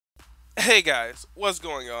Hey guys, what's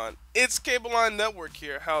going on? It's Cable Line Network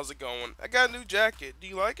here. How's it going? I got a new jacket. Do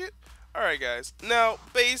you like it? Alright guys, now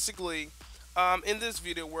basically, in this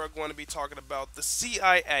video we're going to be talking about the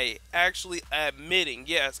CIA actually admitting,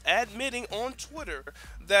 yes, admitting on Twitter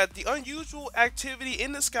that the unusual activity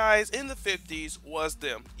in the skies in the 50s was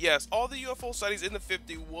them. Yes, all the UFO sightings in the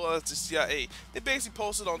 50s was the CIA. They basically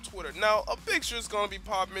posted on Twitter. Now, a picture is going to be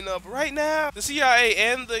popping up right now. The CIA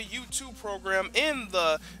and the U-2 program in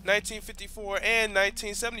the 1954 and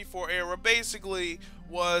 1974 era basically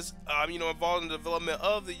was, involved in the development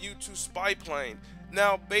of the U-2 spy plane.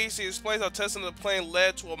 Now, basically, it explains how testing of the plane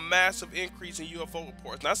led to a massive increase in UFO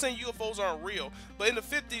reports. Not saying UFOs aren't real, but in the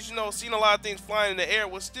 50s, seeing a lot of things flying in the air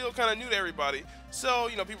was still kind of new to everybody. So,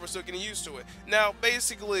 people were still getting used to it. Now,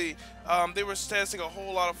 basically, they were testing a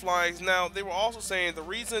whole lot of flyings. Now, they were also saying the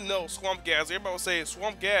reason, no, swamp gas. Everybody was saying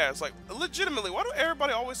swamp gas. Like, legitimately, why do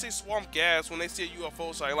everybody always say swamp gas when they see a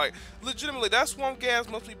UFO sighting? Like, legitimately, that swamp gas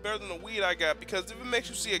must be better than the weed I got, because if it makes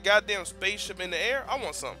you see a goddamn spaceship in the air, I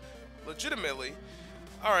want some. Legitimately.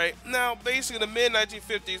 Alright, now basically in the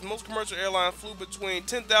mid-1950s, most commercial airlines flew between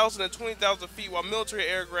 10,000 and 20,000 feet, while military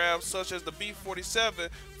aircraft such as the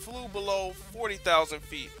B-47 flew below 40,000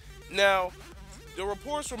 feet. Now, the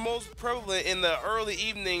reports were most prevalent in the early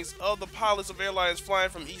evenings of the pilots of airlines flying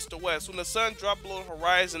from east to west. When the sun dropped below the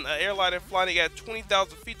horizon, an airliner flying at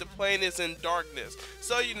 20,000 feet, the plane is in darkness.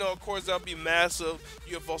 So, of course, that'll be massive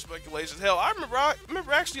UFO speculations. Hell, I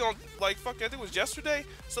remember actually on, I think it was yesterday,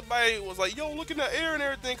 somebody was like, yo, look in the air and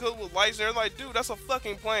everything, because it was lights there. Like, dude, that's a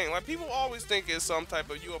fucking plane. Like, people always think it's some type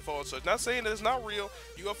of UFO and such. Not saying that it's not real.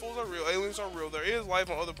 UFOs are real. Aliens are real. There is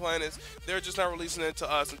life on other planets. They're just not releasing it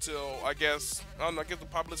to us until, I guess the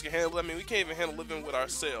populace can handle it. I mean, we can't even handle living with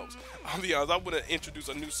ourselves. I'll be honest, I wouldn't introduce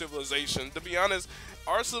a new civilization. To be honest,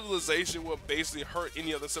 our civilization will basically hurt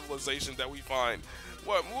any other civilization that we find.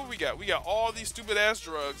 What we got? We got all these stupid ass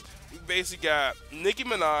drugs. We basically got Nicki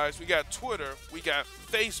Minaj, we got Twitter, we got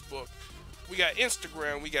Facebook, we got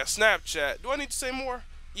Instagram, we got Snapchat. Do I need to say more?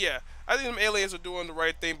 Yeah, I think them aliens are doing the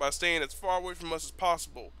right thing by staying as far away from us as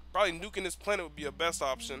possible. Probably nuking this planet would be a best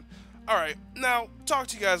option. Alright, now, talk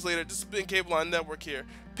to you guys later. This has been Cable Line Network here.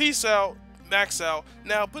 Peace out, max out.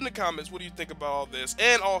 Now, put in the comments, what do you think about all this?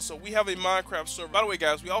 And also, we have a Minecraft server. By the way,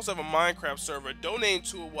 guys, we also have a Minecraft server. Donating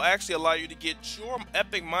to it will actually allow you to get your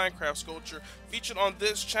epic Minecraft sculpture featured on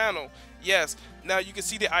this channel. Yes, now you can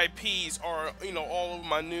see the IPs are, all over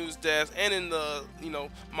my news desk and in the,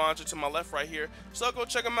 monitor to my left right here. So go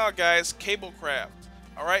check them out, guys. Cablecraft.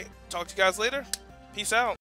 Alright, talk to you guys later. Peace out.